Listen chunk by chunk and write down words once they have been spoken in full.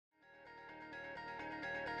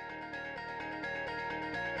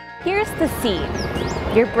Here's the scene.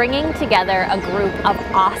 You're bringing together a group of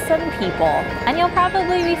awesome people, and you'll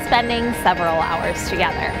probably be spending several hours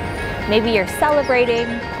together. Maybe you're celebrating,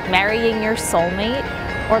 marrying your soulmate,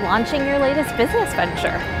 or launching your latest business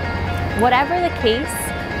venture. Whatever the case,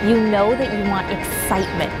 you know that you want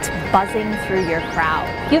excitement buzzing through your crowd.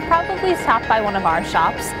 You've probably stopped by one of our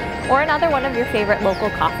shops or another one of your favorite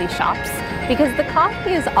local coffee shops because the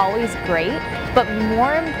coffee is always great, but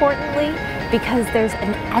more importantly, because there's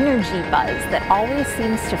an energy buzz that always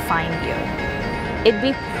seems to find you. It'd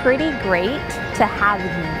be pretty great to have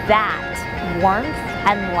that warmth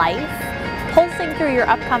and life pulsing through your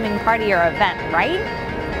upcoming party or event, right?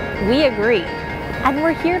 We agree, and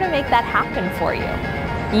we're here to make that happen for you.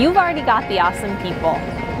 You've already got the awesome people.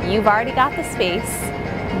 You've already got the space.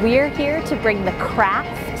 We're here to bring the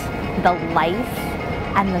craft, the life,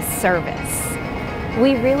 and the service.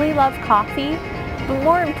 We really love coffee, but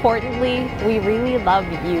more importantly, we really love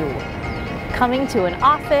you. Coming to an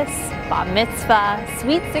office, bar mitzvah,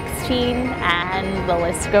 sweet 16, and the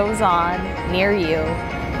list goes on near you.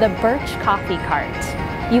 The Birch Coffee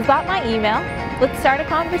Cart. You've got my email. Let's start a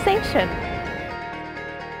conversation.